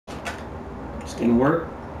This didn't work.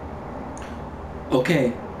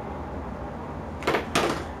 Okay.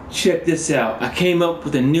 Check this out. I came up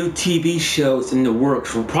with a new TV show. It's in the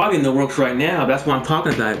works. We're probably in the works right now. But that's why I'm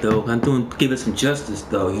talking about it, though. I'm doing, give it some justice,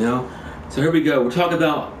 though. You know. So here we go. We're talking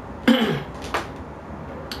about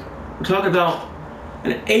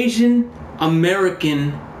an Asian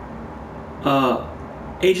American. So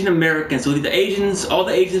the Asians, all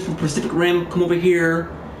the Asians from Pacific Rim, come over here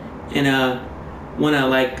and wanna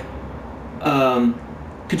like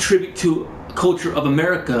contribute to culture of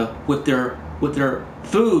America with their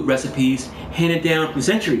food recipes handed down for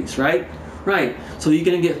centuries, right? Right. So you're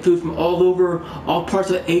gonna get food from all over, all parts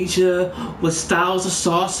of Asia, with styles of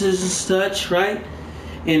sauces and such, right?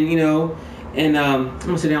 And you know, and I'm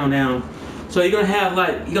gonna sit down. So you're gonna have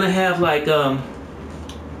like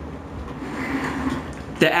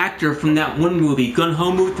the actor from that one movie, Gun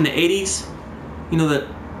Ho movie from the 80s. You know, the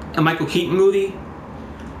Michael Keaton movie.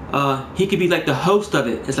 He could be like the host of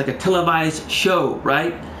it. It's like a televised show,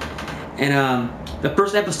 right? And the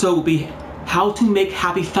first episode will be how to make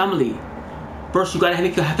happy family. First, you gotta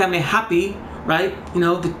make your family happy, right? You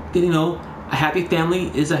know, a happy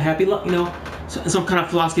family is a happy, you know, some kind of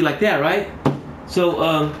philosophy like that, right?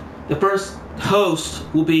 So the first host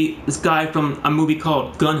will be this guy from a movie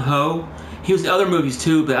called Gun Ho. He was in other movies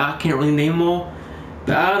too, but I can't really name them all.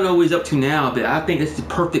 But I don't know what he's up to now. But I think it's the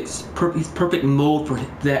perfect mold for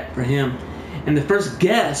him. And the first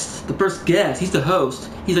guest, he's the host.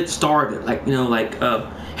 He's like the star of it, like you know, like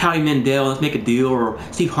Howie Mandel, Let's Make a Deal, or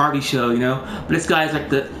Steve Harvey Show, you know. But this guy's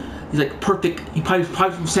like he's like perfect. He's probably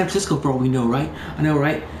from San Francisco for all we know, right? I know,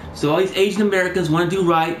 right? So all these Asian Americans want to do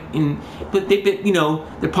right, but you know,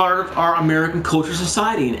 they're part of our American culture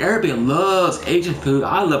society, and everybody loves Asian food.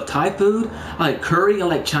 I love Thai food. I like curry. I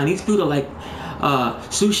like Chinese food. I like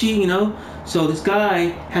sushi. You know. So this guy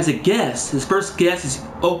has a guest. His first guest is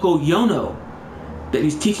Oko Yono, that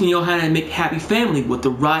he's teaching you how to make happy family with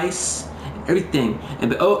the rice, everything.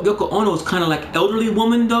 And Yoko Ono is kind of like elderly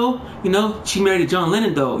woman though. You know, she married John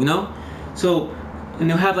Lennon though. You know, so. And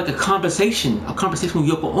they'll have like a conversation with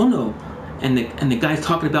Yoko Ono, and the guy's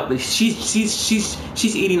talking about, but she's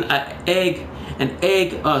eating an egg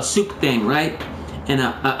soup thing, right? And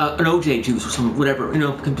an OJ juice or some whatever, you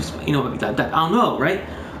know, I don't know, right?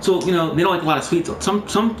 So you know, they don't like a lot of sweets.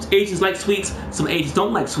 Some Asians like sweets, some Asians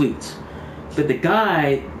don't like sweets. But the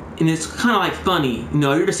guy, and it's kind of like funny, you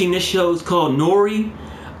know, you ever seen this show? It's called Nori,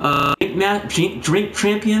 Drink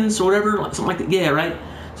Champions or whatever, something like that. Yeah, right.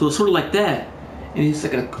 So it's sort of like that. And it's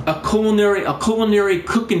like a culinary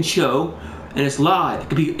cooking show, and it's live.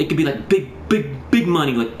 It could be like big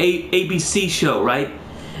money, like ABC show, right?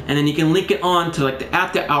 And then you can link it on to like the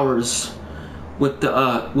after hours with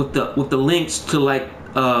the links to like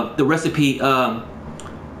the recipe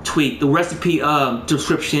tweet, the recipe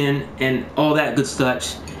description, and all that good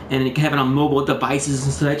stuff. And you can have it on mobile devices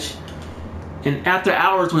and such. And after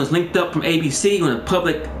hours, when it's linked up from ABC, when the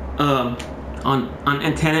public on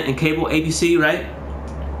antenna and cable ABC, right?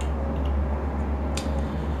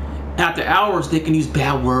 After hours, they can use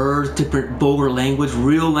bad words, different vulgar language,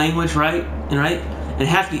 real language, right? And it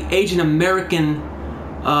has to be Asian American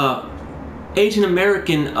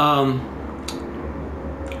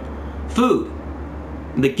food.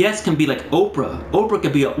 The guest can be like Oprah. Oprah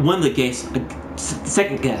could be one of the guests. The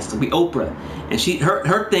second guest will be Oprah, and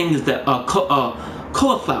her thing is the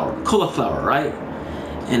cauliflower, right?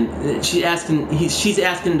 And she's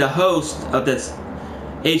asking the host of this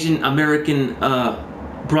Asian American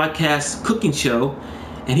broadcast cooking show,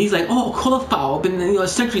 and he's like, "Oh, cauliflower, been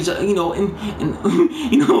centuries, and and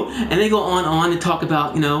they go on to talk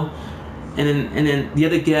about, and then the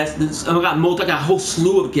other guests. I got a whole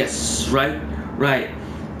slew of guests, right.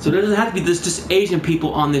 So there doesn't have to be just Asian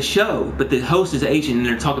people on this show, but the host is Asian, and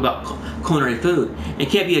they're talking about culinary food. It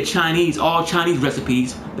can't be all Chinese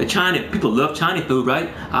recipes. But people love Chinese food, right?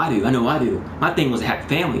 I know I do. My thing was a happy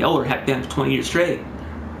family. I ordered happy family for 20 years straight,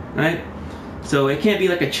 right? So it can't be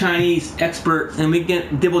like a Chinese expert, and we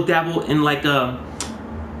can dibble dabble in like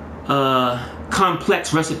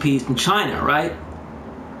complex recipes from China, right?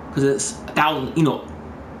 Because it's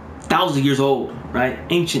thousands of years old, right?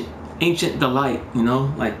 Ancient delight,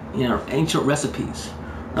 ancient recipes,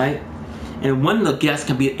 right? And one of the guests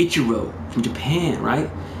can be an Ichiro from Japan, right?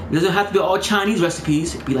 It doesn't have to be all Chinese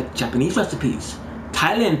recipes. It could be like Japanese recipes,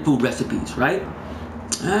 Thailand food recipes, right?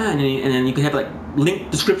 And then you can have like link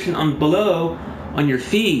description below on your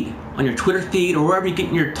feed, on your Twitter feed, or wherever you're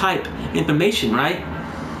getting your type information, right?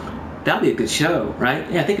 That'd be a good show, right?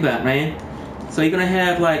 Yeah, think about it, man. So you're gonna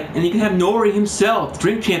have and you can have Nori himself,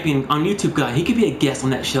 Drink Champion on YouTube guy. He could be a guest on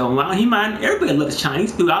that show. He mind. Everybody loves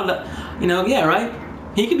Chinese food. Yeah, right.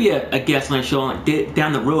 He could be a guest on a show like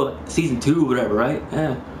down the road, like season 2 or whatever, right?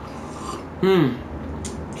 Yeah.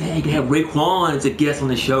 Yeah, you can have Raekwon as a guest on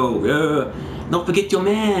the show. Yeah. Don't forget your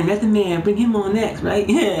man, Method Man. Bring him on next, right?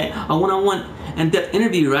 Yeah. A one-on-one in-depth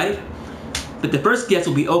interview, right? But the first guest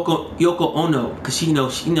will be Yoko Ono, because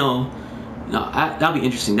that'll be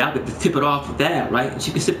interesting. That'll be to tip it off with that, right? And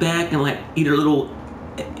she can sit back and like eat her little.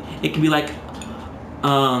 It can be like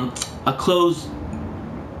a closed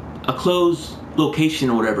location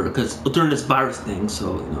or whatever, because during this virus thing.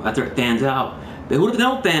 So after it fans out, but what if they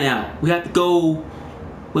don't fan out? We have to go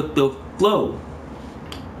with the flow.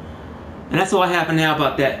 And that's all I have now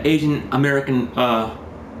about that Asian American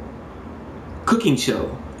cooking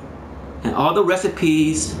show. And all the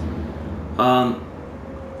recipes are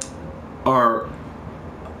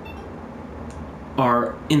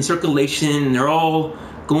in circulation. They're all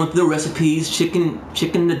going through the recipes, checking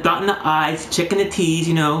the dotting the I's, checking the T's,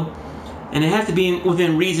 and it has to be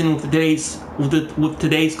within reason with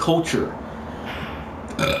today's culture.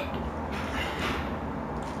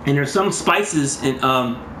 And there's some spices and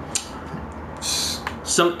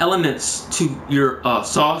some elements to your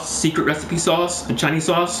sauce, secret recipe sauce and Chinese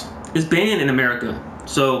sauce is banned in America.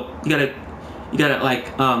 So you gotta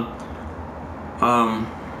like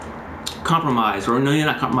compromise, or no, you're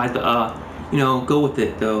not compromise, but go with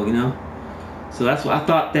it though, So that's what I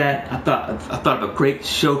thought. I thought of a great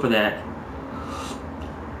show for that.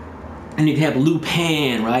 And you can have Lu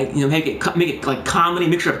Pan, right? Make it like comedy,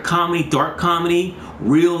 mixture of comedy, dark comedy,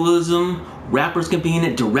 realism. Rappers can be in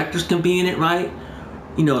it, directors can be in it, right?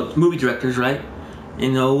 Movie directors, right?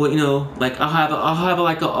 Like I'll have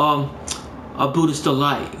like a Buddhist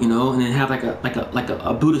delight, and then have like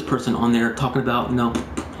a Buddhist person on there talking about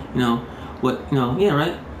yeah,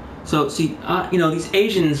 right. So see, these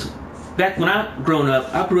Asians, back when I grown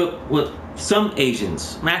up, I grew up with some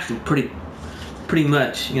Asians, actually pretty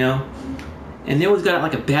much, and they always got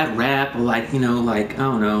like a bad rap, or like like I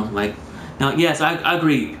don't know, like. Now, yes, I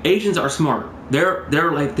agree. Asians are smart.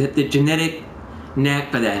 They're like the genetic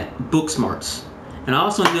knack for that, book smarts. And I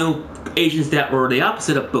also knew Asians that were the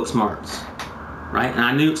opposite of book smarts, right? And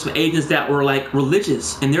I knew some Asians that were like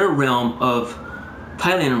religious in their realm of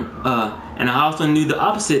Thailand. And I also knew the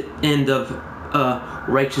opposite end of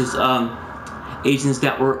righteous Asians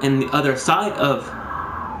that were in the other side of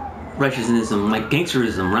righteousism, like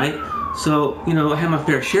gangsterism, right? So I had my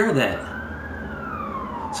fair share of that.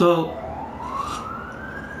 So.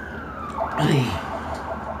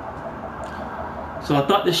 So I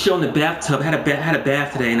thought this show in the bathtub had a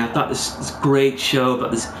bath today, and I thought this great show about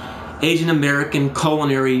this Asian American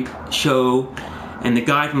culinary show, and the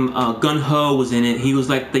guy from Gun Ho was in it. He was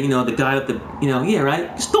like the guy with the yeah,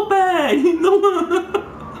 right, stupid, yeah,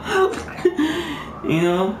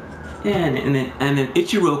 and then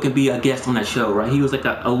Ichiro could be a guest on that show, right? He was like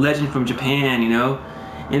a legend from Japan, and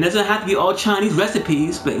it doesn't have to be all Chinese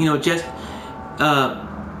recipes, but just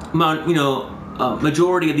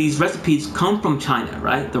majority of these recipes come from China,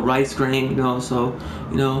 right? The rice grain, so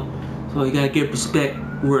you gotta give respect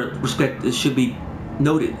where respect should be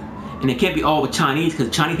noted, and it can't be all with Chinese, because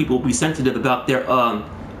Chinese people will be sensitive about their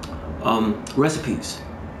recipes,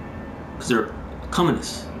 because they're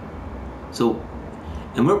communists. So,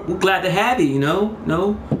 and we're glad to have you,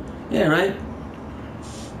 yeah, right.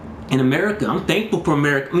 In America, I'm thankful for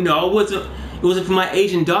America. It wasn't for my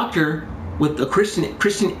Asian doctor with a Christian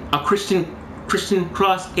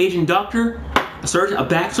cross Asian doctor, a surgeon, a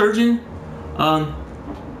back surgeon.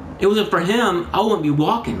 It wasn't for him, I wouldn't be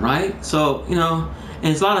walking, right? So and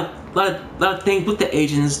it's a lot of things with the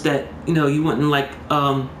Asians that you wouldn't like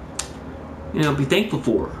be thankful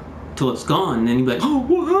for till it's gone, and then you'd be like, oh,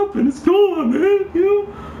 what happened? It's gone, man.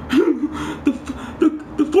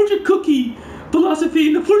 The fortune cookie philosophy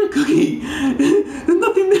and the fortune cookie, there's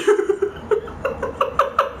nothing there.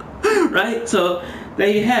 Right? So there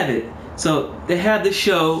you have it. So they have the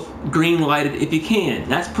show green lighted if you can.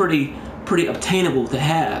 That's pretty obtainable to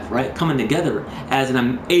have, right? Coming together as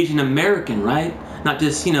an Asian American, right? Not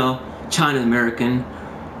just China American.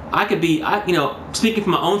 I could be, speaking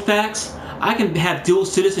from my own facts, I can have dual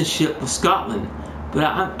citizenship with Scotland, but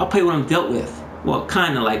I'll pay what I'm dealt with. Well,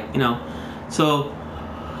 kind of like So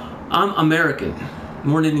I'm American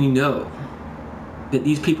more than you know. But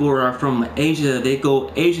these people are from Asia, they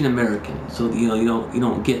go Asian American. So you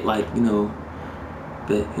don't get like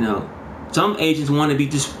but some Asians want to be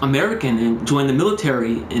just American and join the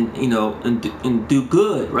military and and do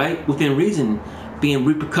good, right, within reason, being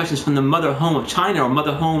repercussions from the mother home of China or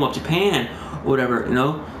mother home of Japan or whatever,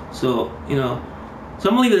 So so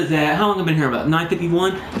I'm gonna leave it at that. How long have I been here? About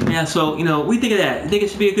 9:51. Yeah. So we think of that. You think it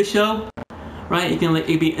should be a good show? right? You can like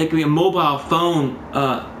it could be a mobile phone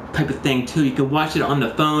type of thing too. You can watch it on the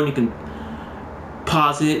phone. You can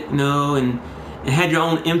pause it, you know, and have your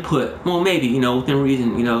own input. Well, maybe, you know, within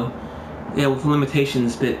reason, you know, yeah, with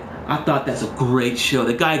limitations. But I thought that's a great show.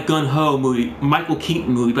 The guy Gun Ho movie, Michael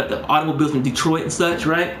Keaton movie about the automobiles from Detroit and such,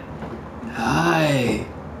 right? Aye.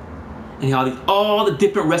 And all the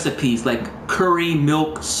different recipes, like curry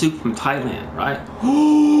milk soup from Thailand, right?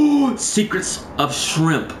 Oh, secrets of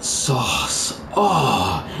shrimp sauce.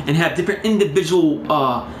 Oh, and have different individual,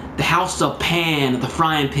 the house of pan, the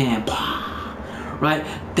frying pan, right?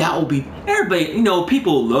 That will be, everybody, you know,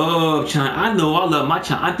 people love China. I know I love my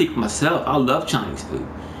China. I think myself, I love Chinese food.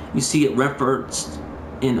 You see it referenced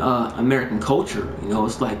in American culture. You know,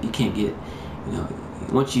 it's like you can't get, you know,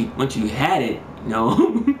 once you had it, you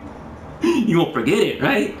know, you won't forget it,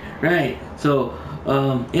 right? Right. So,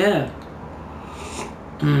 yeah.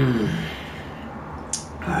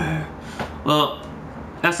 Well,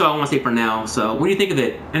 that's all I want to say for now. So, what do you think of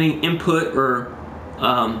it? Any input or,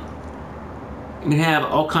 you have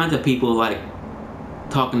all kinds of people like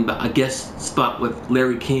talking about a guest spot with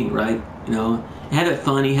Larry King, right? You know, have it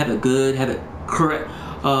funny, have it good, have it correct,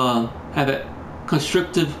 have it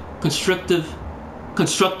constructive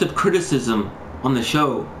criticism on the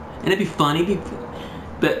show, and it'd be funny.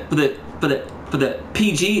 But for the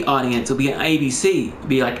PG audience, it'll be an ABC. It'll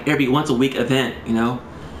be like every once a week event, you know.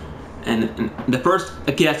 And the first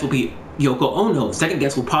guest will be Yoko Ono. The second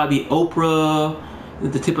guest will probably be Oprah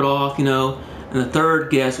to tip it off, you know. And the third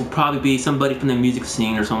guest will probably be somebody from the music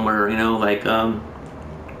scene or somewhere, you know, like I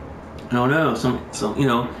don't know, some you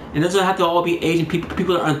know. And it doesn't have to all be Asian people.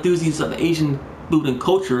 People that are enthusiasts of Asian food and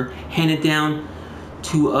culture, handed down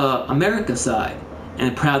to America's side,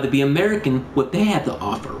 and proud to be American, what they have to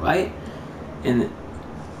offer, right? And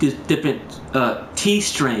there's different tea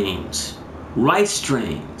strains, rice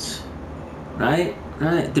strains, right?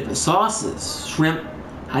 Right, different sauces, shrimp.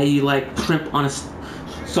 How you like shrimp on a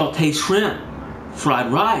sauteed shrimp,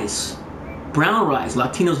 fried rice, brown rice.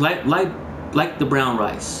 Latinos like the brown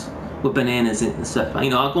rice with bananas and stuff. You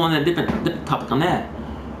know, I'll go on a different topic on that.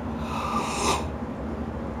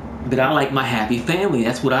 But I like my happy family.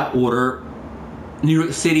 That's what I order. New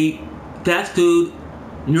York City fast food,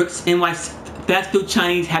 New York NYC fast food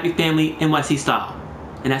Chinese happy family NYC style,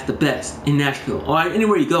 and that's the best in Nashville. Or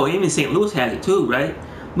anywhere you go, even St. Louis has it too, right?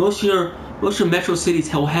 Most of your metro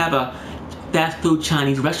cities will have a fast food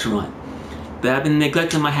Chinese restaurant. But I've been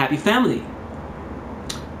neglecting my happy family,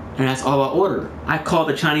 and that's all I order. I call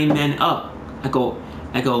the Chinese men up. I go,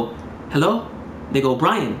 hello? They go,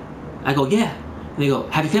 Brian. I go, yeah. And they go,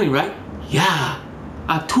 happy family, right? Yeah.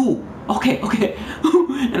 I have two. Okay.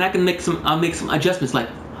 And I can I'll make some adjustments, like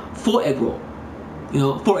 4 egg roll. You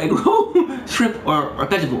know, 4 egg roll, shrimp or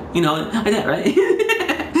vegetable. You know, like that, right?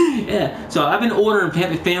 Yeah. So I've been ordering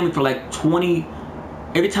happy family for like 20.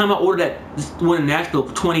 Every time I order that, this one in Nashville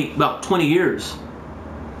for about 20 years.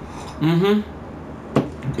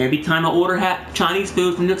 Every time I order Chinese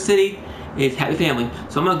food from New York City, it's happy family.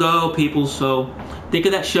 So I'm gonna go, people. So think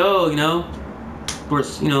of that show, you know. Of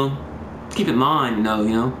course, you know, keep it in mind, you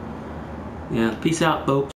know. Yeah. Peace out, folks.